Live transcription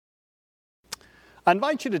I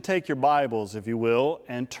invite you to take your Bibles, if you will,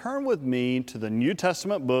 and turn with me to the New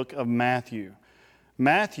Testament book of Matthew.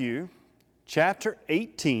 Matthew chapter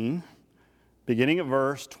 18, beginning at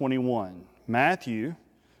verse 21. Matthew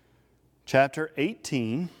chapter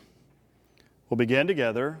 18, we'll begin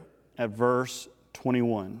together at verse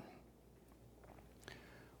 21,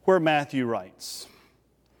 where Matthew writes,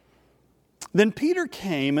 "Then Peter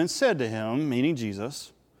came and said to him," meaning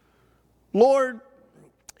Jesus, "Lord,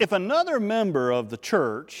 if another member of the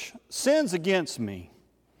church sins against me,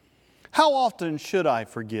 how often should I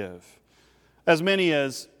forgive? As many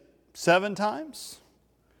as 7 times?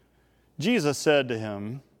 Jesus said to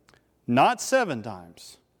him, "Not 7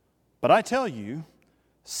 times, but I tell you,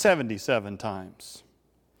 77 times.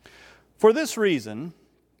 For this reason,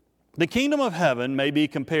 the kingdom of heaven may be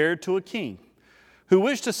compared to a king who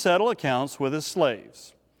wished to settle accounts with his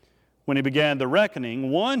slaves. When he began the reckoning,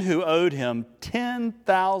 one who owed him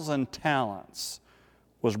 10,000 talents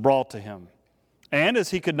was brought to him. And as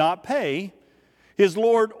he could not pay, his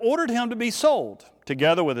Lord ordered him to be sold,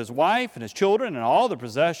 together with his wife and his children and all the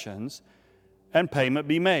possessions, and payment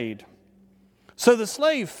be made. So the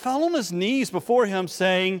slave fell on his knees before him,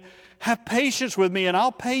 saying, 'Have patience with me, and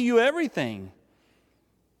I'll pay you everything.'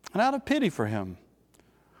 And out of pity for him,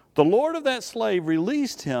 the Lord of that slave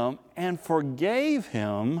released him and forgave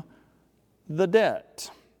him the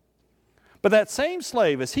debt. But that same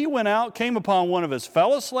slave, as he went out, came upon one of his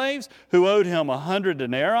fellow slaves who owed him 100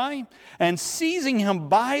 denarii, and seizing him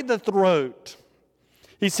by the throat,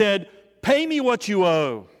 he said, 'Pay me what you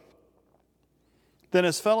owe.' Then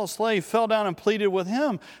his fellow slave fell down and pleaded with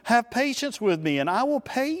him, 'Have patience with me, and I will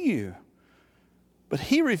pay you.' But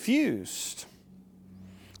he refused.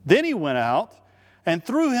 Then he went out and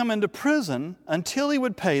threw him into prison until he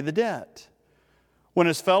would pay the debt. When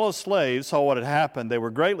his fellow slaves saw what had happened, they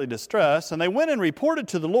were greatly distressed, and they went and reported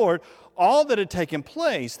to the Lord all that had taken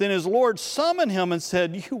place. Then his Lord summoned him and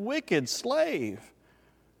said, 'You wicked slave,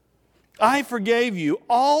 I forgave you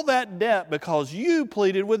all that debt because you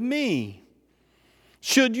pleaded with me.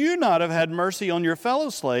 Should you not have had mercy on your fellow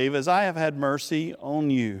slave as I have had mercy on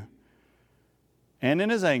you?' And in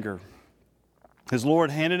his anger, his Lord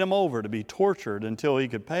handed him over to be tortured until he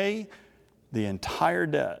could pay the entire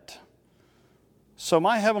debt. So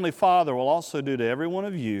my heavenly Father will also do to every one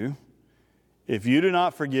of you if you do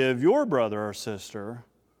not forgive your brother or sister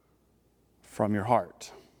from your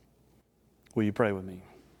heart." Will you pray with me?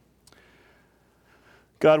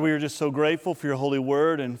 God, we are just so grateful for your holy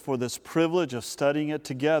word and for this privilege of studying it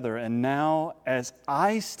together. And now, as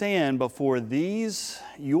I stand before these,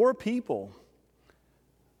 your people,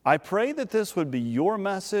 I pray that this would be your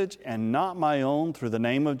message and not my own, through the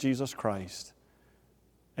name of Jesus Christ.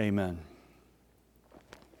 Amen.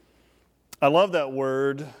 I love that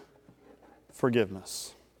word,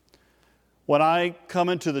 forgiveness. When I come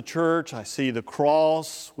into the church, I see the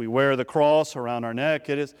cross. We wear the cross around our neck.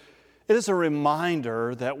 It is a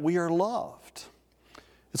reminder that we are loved.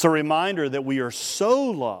 It's a reminder that we are so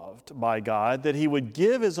loved by God that He would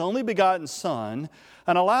give His only begotten Son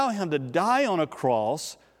and allow Him to die on a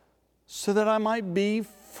cross so that I might be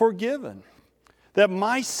forgiven. That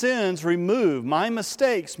my sins removed, my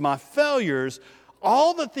mistakes, my failures,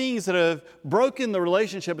 all the things that have broken the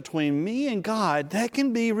relationship between me and God, that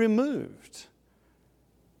can be removed.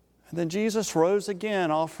 And then Jesus rose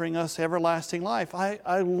again, offering us everlasting life.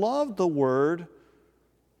 I love the word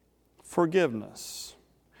forgiveness.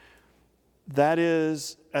 That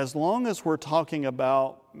is, as long as we're talking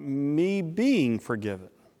about me being forgiven.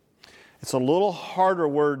 It's a little harder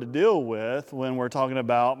word to deal with when we're talking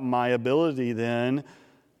about my ability then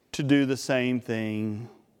to do the same thing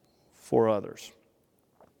for others.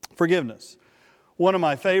 Forgiveness. One of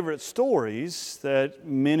my favorite stories that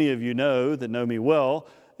many of you know that know me well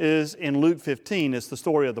is in Luke 15. It's the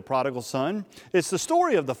story of the prodigal son. It's the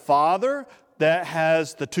story of the father that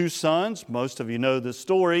has the 2 sons. Most of you know this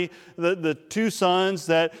story. The 2 sons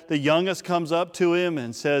that the youngest comes up to him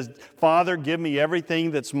and says, "Father, give me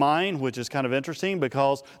everything that's mine," which is kind of interesting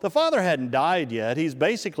because the father hadn't died yet. He's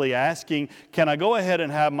basically asking, "Can I go ahead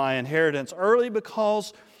and have my inheritance early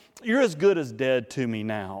because you're as good as dead to me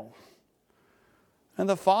now?" And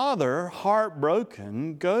the father,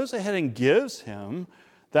 heartbroken, goes ahead and gives him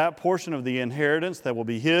that portion of the inheritance that will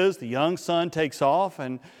be his. The young son takes off,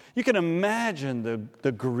 and you can imagine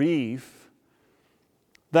the grief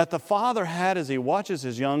that the father had as he watches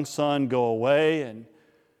his young son go away, and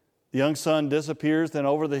the young son disappears then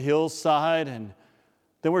over the hillside, and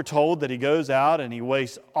then we're told that he goes out and he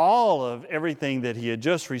wastes all of everything that he had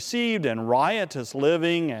just received in riotous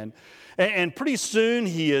living, and And pretty soon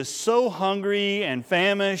he is so hungry and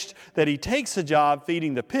famished that he takes a job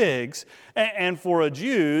feeding the pigs. And for a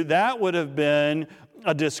Jew, that would have been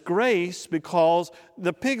a disgrace because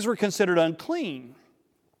the pigs were considered unclean.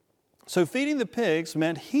 So feeding the pigs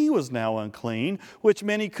meant he was now unclean, which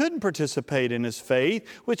meant he couldn't participate in his faith,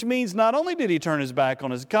 which means not only did he turn his back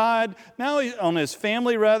on his God, on his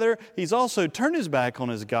family rather, he's also turned his back on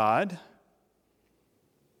his God.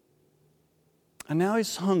 And now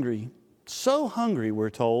he's hungry, so hungry, we're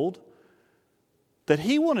told, that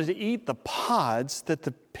he wanted to eat the pods that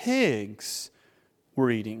the pigs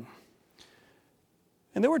were eating.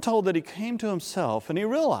 And they were told that he came to himself and he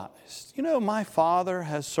realized, my Father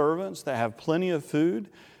has servants that have plenty of food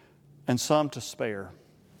and some to spare.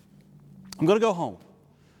 I'm going to go home.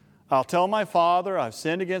 I'll tell my Father, I've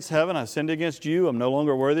sinned against heaven, I've sinned against you, I'm no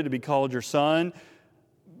longer worthy to be called your son.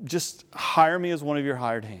 Just hire me as one of your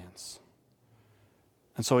hired hands.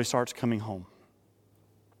 And so he starts coming home.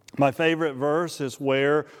 My favorite verse is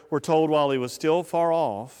where we're told while he was still far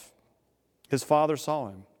off, his father saw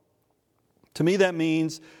him. To me, that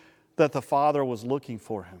means that the Father was looking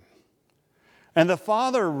for him. And the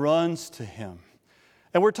Father runs to him.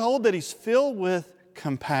 And we're told that he's filled with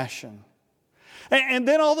compassion. And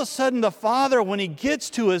then all of a sudden, the Father, when he gets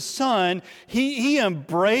to his Son, he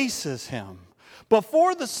embraces him.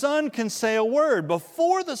 Before the Son can say a word,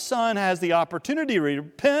 before the Son has the opportunity to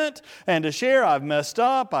repent and to share, I've messed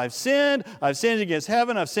up, I've sinned against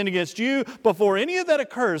heaven, I've sinned against you. Before any of that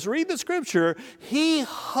occurs, read the Scripture, he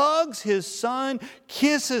hugs his Son,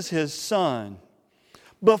 kisses his Son,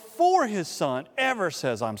 before his Son ever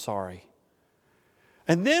says, I'm sorry.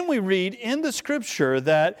 And then we read in the Scripture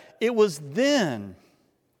that it was then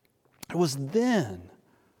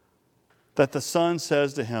that the Son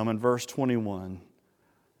says to him in verse 21,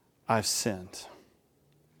 I've sinned.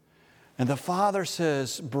 And the Father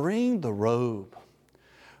says, bring the robe,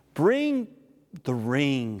 bring the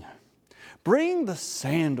ring, bring the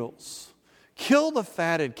sandals, kill the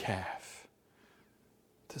fatted calf.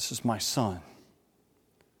 This is my Son.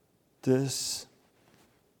 This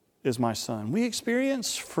is my Son. We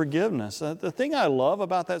experience forgiveness. The thing I love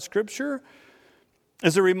about that Scripture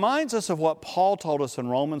is it reminds us of what Paul told us in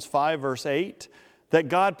Romans 5, verse 8, that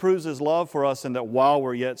God proves His love for us and that while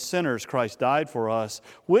we're yet sinners, Christ died for us.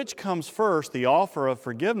 Which comes first, the offer of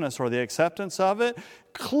forgiveness or the acceptance of it?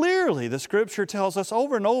 Clearly, the Scripture tells us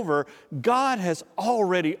over and over, God has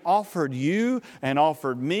already offered you and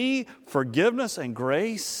offered me forgiveness and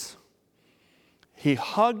grace. He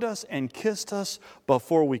hugged us and kissed us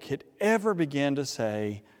before we could ever begin to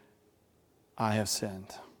say, I have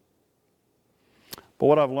sinned. But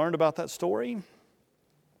what I've learned about that story,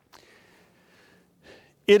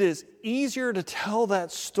 it is easier to tell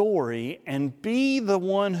that story and be the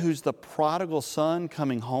one who's the prodigal son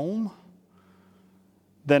coming home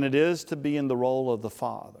than it is to be in the role of the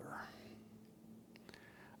father.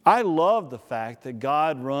 I love the fact that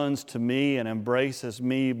God runs to me and embraces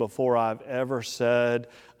me before I've ever said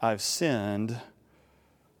I've sinned.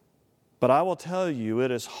 But I will tell you,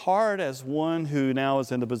 it is hard as one who now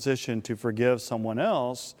is in the position to forgive someone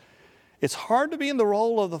else. It's hard to be in the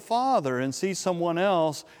role of the Father and see someone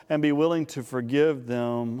else and be willing to forgive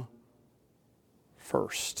them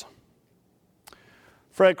first.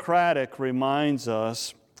 Fred Craddock reminds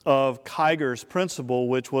us of Kiger's principle,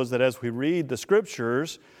 which was that as we read the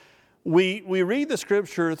Scriptures, we read the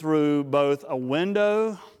Scripture through both a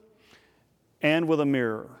window and with a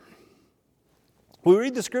mirror. We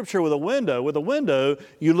read the Scripture with a window. With a window,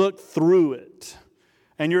 you look through it.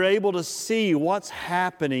 And you're able to see what's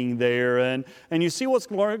happening there. And you see what's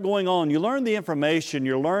going on. You learn the information.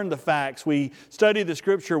 You learn the facts. We study the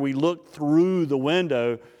Scripture. We look through the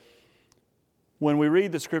window. When we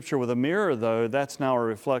read the Scripture with a mirror, though, that's now a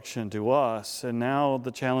reflection to us. And now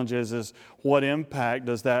the challenge is what impact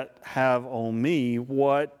does that have on me?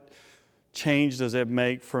 What change does it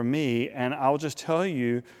make for me? And I'll just tell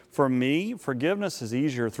you, for me, forgiveness is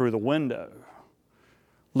easier through the window,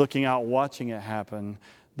 looking out, watching it happen,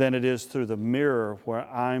 than it is through the mirror where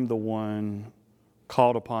I'm the one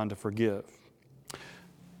called upon to forgive.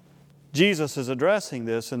 Jesus is addressing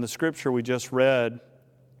this in the Scripture we just read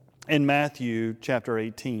in Matthew chapter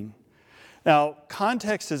 18. Now,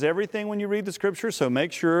 context is everything when you read the Scripture, so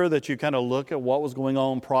make sure that you kind of look at what was going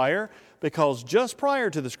on prior, because just prior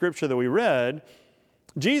to the Scripture that we read,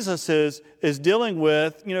 Jesus is dealing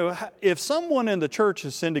with, if someone in the church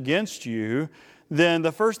has sinned against you, then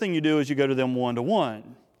the first thing you do is you go to them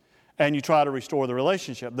one-to-one and you try to restore the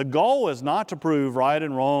relationship. The goal is not to prove right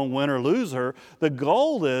and wrong, win or loser. The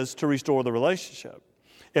goal is to restore the relationship.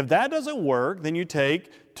 If that doesn't work, then you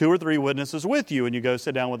take 2 or 3 witnesses with you and you go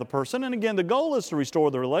sit down with the person. And again, the goal is to restore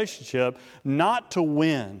the relationship, not to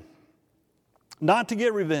win, not to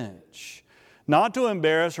get revenge, not to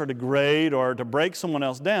embarrass or degrade or to break someone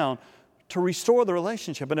else down, to restore the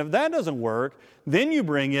relationship. And if that doesn't work, then you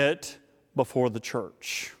bring it before the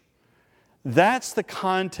church. That's the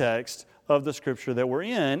context of the scripture that we're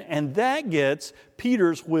in, and that gets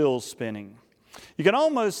Peter's wheels spinning. You can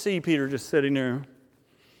almost see Peter just sitting there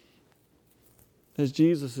as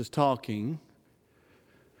Jesus is talking.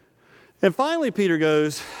 And finally Peter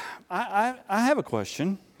goes, I have a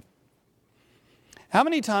question. How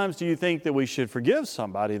many times do you think that we should forgive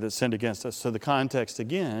somebody that sinned against us? So the context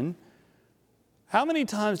again, how many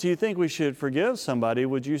times do you think we should forgive somebody?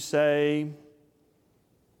 Would you say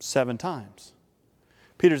 7 times?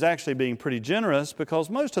 Peter's actually being pretty generous because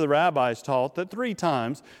most of the rabbis taught that 3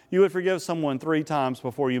 times you would forgive someone 3 times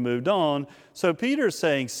before you moved on. So Peter's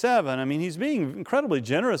saying 7. I mean, he's being incredibly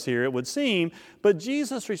generous here, it would seem. But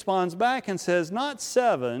Jesus responds back and says, not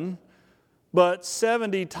 7, but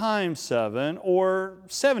 70 times 7 or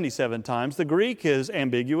 77 times. The Greek is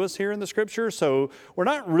ambiguous here in the scripture, so we're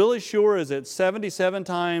not really sure is it 77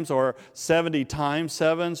 times or 70 times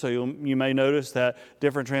 7. So you may notice that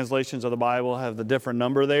different translations of the Bible have the different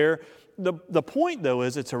number there. The point, though,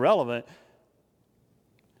 is it's irrelevant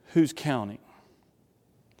who's counting.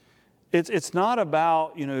 It's not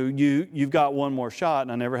about, you've got one more shot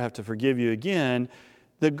and I never have to forgive you again.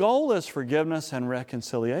 The goal is forgiveness and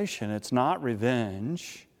reconciliation. It's not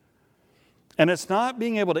revenge. And it's not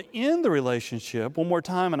being able to end the relationship one more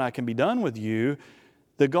time and I can be done with you.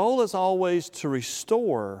 The goal is always to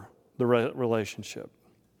restore the relationship.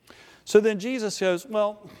 So then Jesus goes,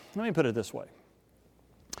 well, let me put it this way.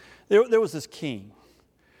 There was this king.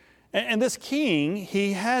 And this king,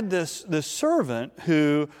 he had this servant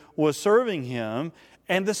who was serving him,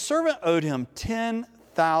 and the servant owed him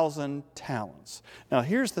 10,000 talents. Now,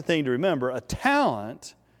 here's the thing to remember. A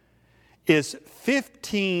talent is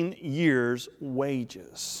 15 years'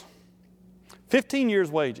 wages. 15 years'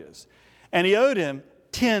 wages. And he owed him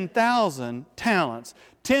 10,000 talents.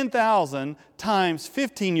 10,000 times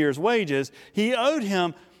 15 years' wages. He owed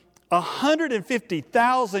him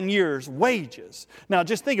 150,000 years' wages. Now,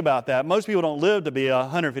 just think about that. Most people don't live to be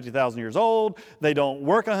 150,000 years old. They don't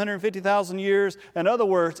work 150,000 years. In other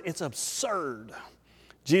words, it's absurd.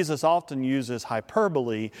 Jesus often uses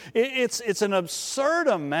hyperbole. It's an absurd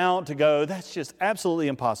amount to go, that's just absolutely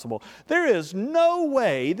impossible. There is no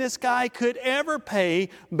way this guy could ever pay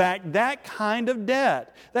back that kind of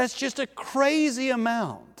debt. That's just a crazy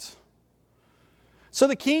amount. So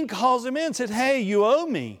the king calls him in and said, hey, you owe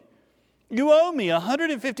me. You owe me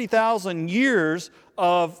 150,000 years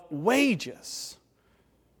of wages.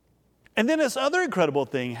 And then this other incredible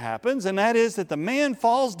thing happens, and that is that the man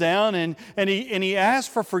falls down and he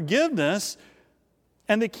asks for forgiveness,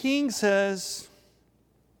 and the king says,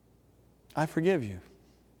 I forgive you.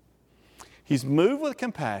 He's moved with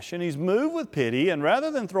compassion, he's moved with pity, and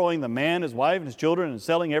rather than throwing the man, his wife, and his children and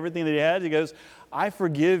selling everything that he had, he goes, I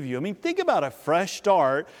forgive you. I mean, think about a fresh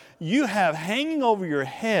start. You have hanging over your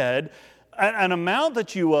head an amount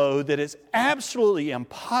that you owe that is absolutely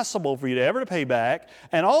impossible for you to ever pay back,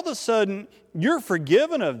 and all of a sudden you're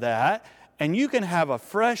forgiven of that, and you can have a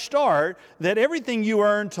fresh start that everything you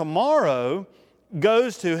earn tomorrow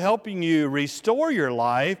goes to helping you restore your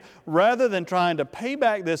life rather than trying to pay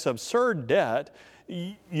back this absurd debt.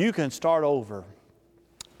 You can start over.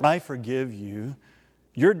 I forgive you.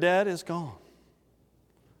 Your debt is gone.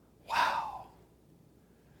 Wow.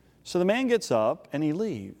 So the man gets up and he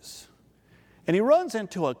leaves. And he runs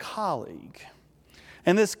into a colleague.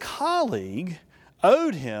 And this colleague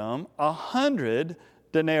owed him 100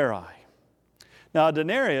 denarii. Now, a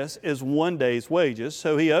denarius is 1 day's wages,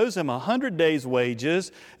 so he owes him 100 days'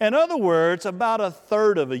 wages. In other words, about a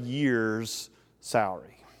third of a year's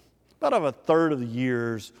salary. About a third of the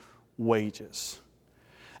year's wages.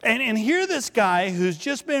 And here this guy who's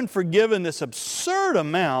just been forgiven this absurd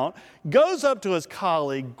amount goes up to his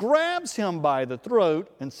colleague, grabs him by the throat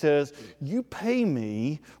and says, you pay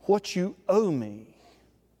me what you owe me.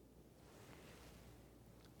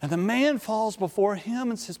 And the man falls before him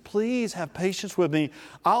and says, please have patience with me.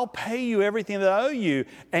 I'll pay you everything that I owe you.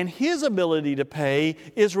 And his ability to pay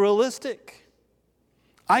is realistic.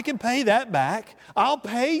 I can pay that back. I'll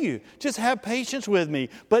pay you. Just have patience with me.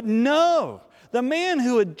 But no, the man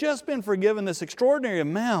who had just been forgiven this extraordinary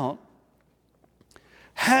amount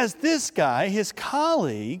has this guy, his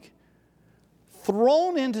colleague,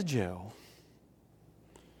 thrown into jail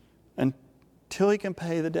until he can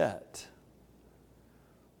pay the debt.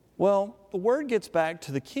 Well, the word gets back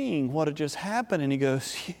to the king what had just happened, and he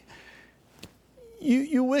goes,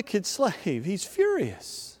 you wicked slave. He's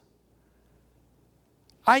furious.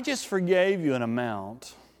 I just forgave you an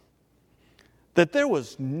amount that there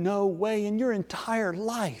was no way in your entire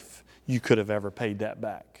life you could have ever paid that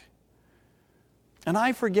back. And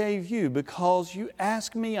I forgave you because you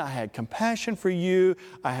asked me. I had compassion for you.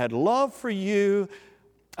 I had love for you.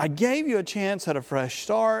 I gave you a chance at a fresh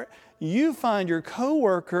start. You find your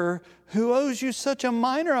coworker who owes you such a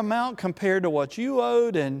minor amount compared to what you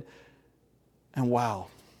owed, and wow,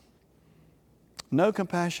 no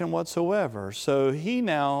compassion whatsoever. So he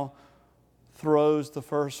now throws the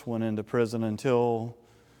first one into prison until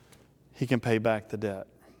he can pay back the debt.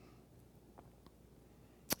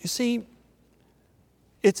 You see,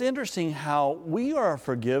 it's interesting how we are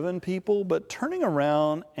forgiven people, but turning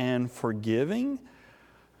around and forgiving,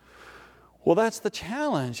 well, that's the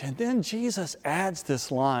challenge. And then Jesus adds this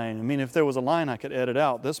line. I mean, if there was a line I could edit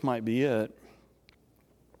out, this might be it.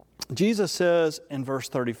 Jesus says in verse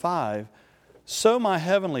 35, "So my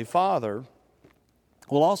heavenly Father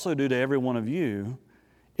will also do to every one of you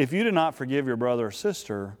if you do not forgive your brother or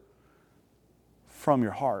sister from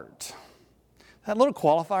your heart." That little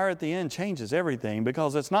qualifier at the end changes everything,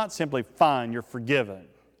 because it's not simply, fine, you're forgiven,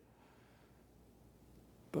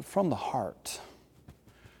 but from the heart.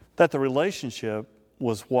 That the relationship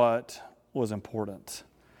was what was important.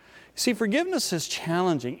 See, forgiveness is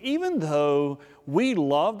challenging. Even though we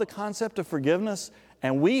love the concept of forgiveness,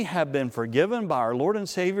 and we have been forgiven by our Lord and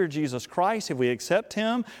Savior Jesus Christ, if we accept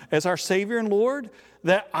Him as our Savior and Lord,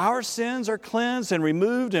 that our sins are cleansed and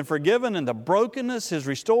removed and forgiven, and the brokenness is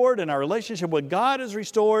restored, and our relationship with God is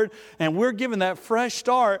restored, and we're given that fresh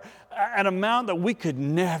start, an amount that we could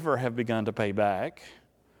never have begun to pay back.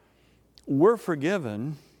 We're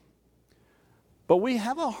forgiven, but we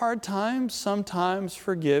have a hard time sometimes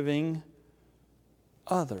forgiving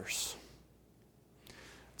others.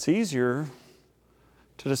 It's easier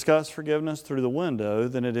to discuss forgiveness through the window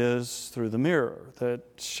than it is through the mirror that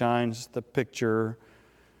shines the picture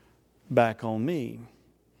back on me.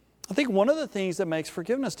 I think one of the things that makes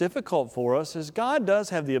forgiveness difficult for us is God does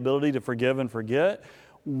have the ability to forgive and forget.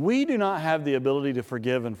 We do not have the ability to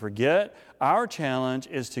forgive and forget. Our challenge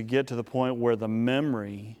is to get to the point where the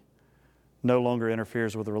memory no longer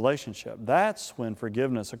interferes with the relationship. That's when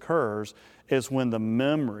forgiveness occurs, is when the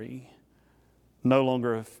memory no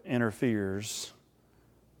longer interferes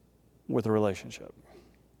with the relationship.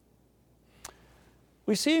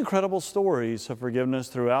 We see incredible stories of forgiveness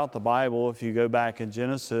throughout the Bible. If you go back in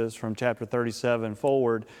Genesis from chapter 37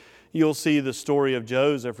 forward, you'll see the story of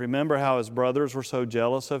Joseph. Remember how his brothers were so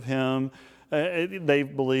jealous of him? They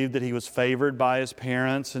believed that he was favored by his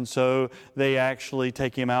parents, and so they actually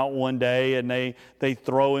take him out one day and they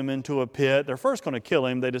throw him into a pit. They're first going to kill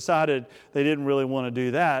him. They decided they didn't really want to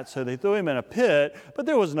do that, so they threw him in a pit, but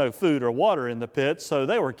there was no food or water in the pit, so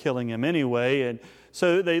they were killing him anyway. And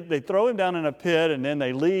so they throw him down in a pit, and then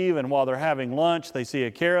they leave, and while they're having lunch, they see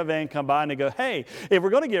a caravan come by, and they go, hey, if we're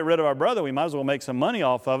going to get rid of our brother, we might as well make some money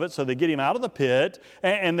off of it. So they get him out of the pit,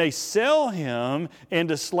 and they sell him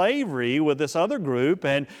into slavery with this other group,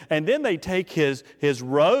 and then they take his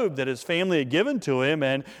robe that his family had given to him,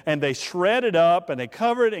 and they shred it up, and they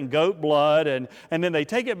cover it in goat blood, and then they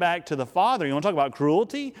take it back to the father. You want to talk about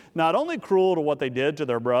cruelty? Not only cruel to what they did to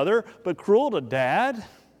their brother, but cruel to dad.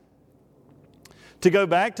 To go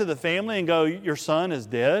back to the family and go, your son is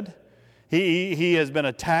dead. He has been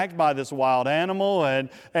attacked by this wild animal,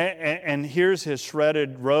 and here's his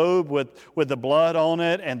shredded robe with the blood on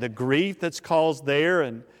it and the grief that's caused there.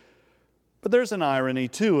 But there's an irony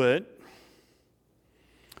to it.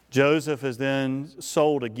 Joseph is then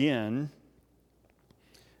sold again,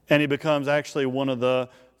 and he becomes actually one of the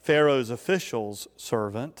Pharaoh's officials'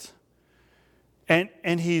 servant.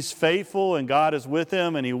 And he's faithful, and God is with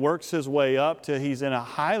him, and he works his way up till he's in a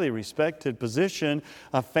highly respected position.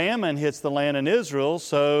 A famine hits the land in Israel,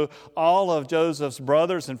 so all of Joseph's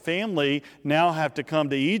brothers and family now have to come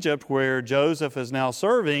to Egypt, where Joseph is now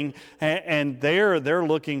serving, and they're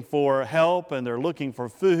looking for help, and they're looking for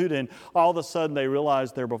food, and all of a sudden they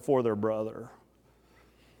realize they're before their brother.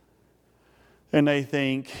 And they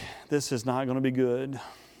think, this is not going to be good.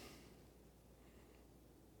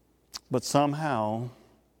 But somehow,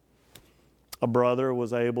 a brother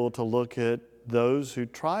was able to look at those who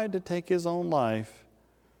tried to take his own life,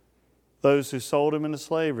 those who sold him into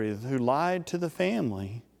slavery, who lied to the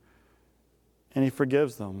family, and he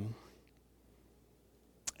forgives them.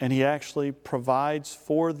 And he actually provides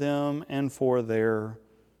for them and for their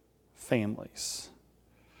families.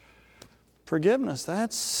 Forgiveness,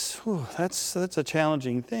 that's a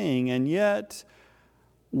challenging thing, and yet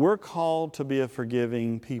we're called to be a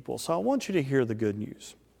forgiving people. So I want you to hear the good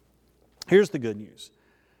news. Here's the good news.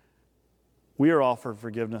 We are offered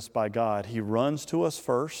forgiveness by God. He runs to us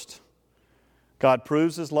first. God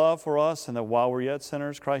proves His love for us, and that while we're yet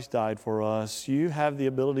sinners, Christ died for us. You have the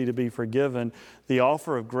ability to be forgiven. The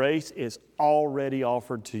offer of grace is already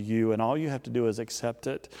offered to you, and all you have to do is accept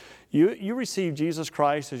it. You receive Jesus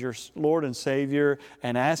Christ as your Lord and Savior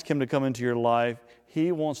and ask Him to come into your life.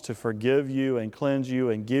 He wants to forgive you and cleanse you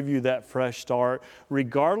and give you that fresh start,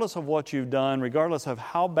 regardless of what you've done, regardless of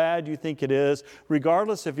how bad you think it is,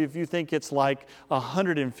 regardless if you think it's like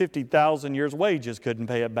 150,000 years' wages couldn't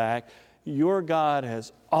pay it back. Your God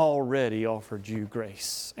has already offered you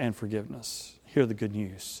grace and forgiveness. Hear the good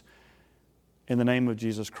news. In the name of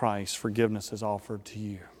Jesus Christ, forgiveness is offered to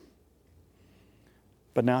you.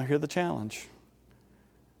 But now hear the challenge.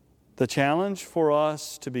 The challenge for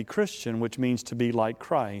us to be Christian, which means to be like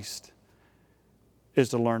Christ, is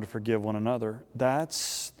to learn to forgive one another.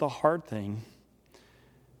 That's the hard thing,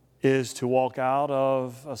 is to walk out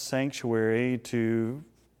of a sanctuary to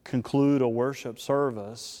conclude a worship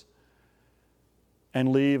service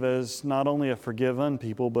and leave as not only a forgiven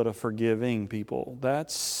people, but a forgiving people.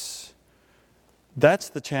 That's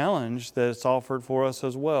the challenge that's offered for us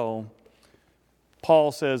as well.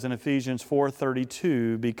 Paul says in Ephesians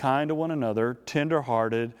 4:32, be kind to one another,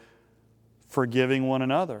 tender-hearted, forgiving one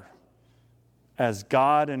another, as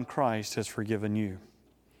God in Christ has forgiven you.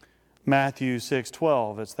 Matthew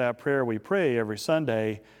 6:12, it's that prayer we pray every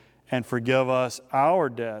Sunday, and forgive us our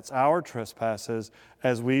debts, our trespasses,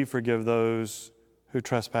 as we forgive those who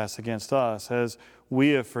trespass against us, as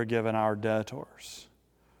we have forgiven our debtors.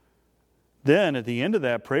 Then at the end of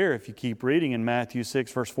that prayer, if you keep reading in Matthew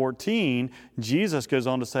 6, verse 14, Jesus goes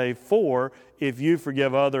on to say, for if you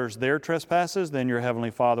forgive others their trespasses, then your heavenly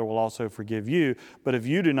Father will also forgive you. But if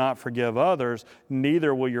you do not forgive others,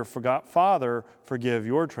 neither will your Father forgive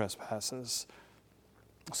your trespasses.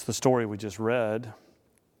 It's the story we just read.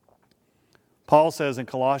 Paul says in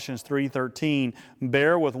Colossians 3:13,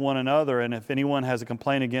 bear with one another, and if anyone has a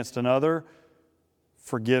complaint against another,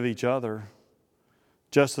 forgive each other.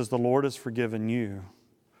 Just as the Lord has forgiven you,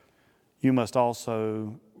 you must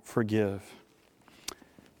also forgive.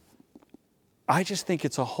 I just think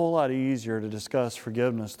it's a whole lot easier to discuss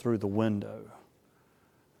forgiveness through the window,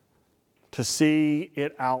 to see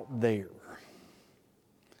it out there.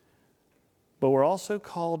 But we're also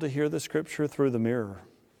called to hear the Scripture through the mirror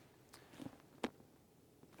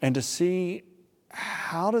and to see,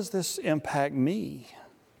 how does this impact me?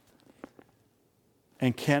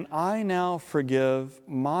 And can I now forgive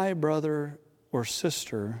my brother or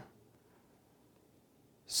sister,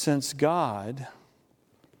 since God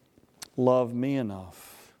loved me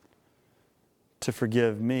enough to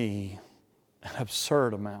forgive me an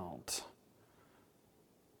absurd amount?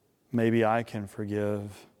 Maybe I can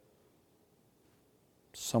forgive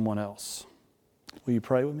someone else. Will you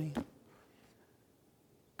pray with me?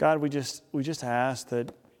 God, we just ask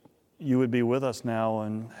that you would be with us now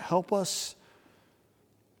and help us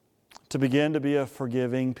to begin to be a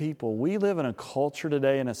forgiving people. We live in a culture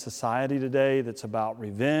today, in a society today that's about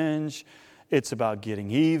revenge. It's about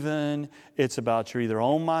getting even. It's about you're either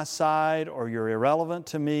on my side or you're irrelevant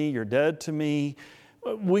to me, you're dead to me.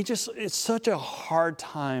 It's such a hard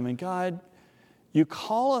time. And God, you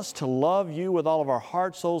call us to love you with all of our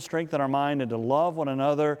heart, soul, strength, and our mind, and to love one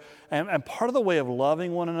another. And part of the way of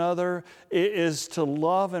loving one another is to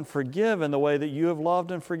love and forgive in the way that you have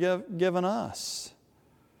loved and forgiven us.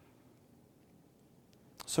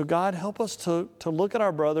 So God, help us to look at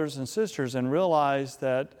our brothers and sisters and realize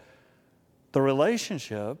that the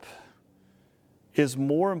relationship is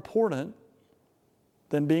more important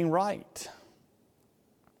than being right.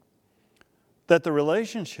 That the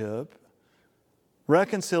relationship,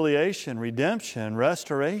 reconciliation, redemption,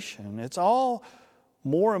 restoration, it's all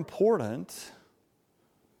more important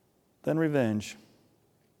than revenge.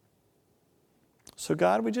 So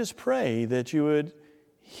God, we just pray that you would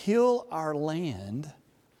heal our land,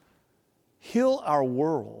 heal our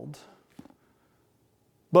world.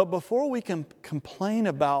 But before we can complain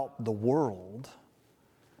about the world,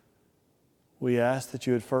 we ask that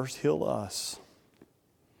you would first heal us.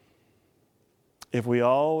 If we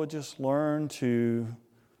all would just learn to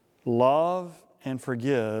love and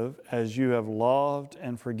forgive as you have loved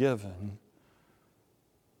and forgiven,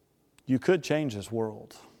 you could change this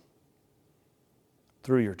world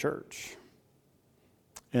through your church.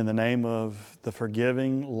 In the name of the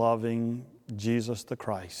forgiving, loving Jesus the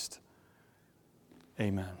Christ.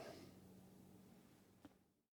 Amen.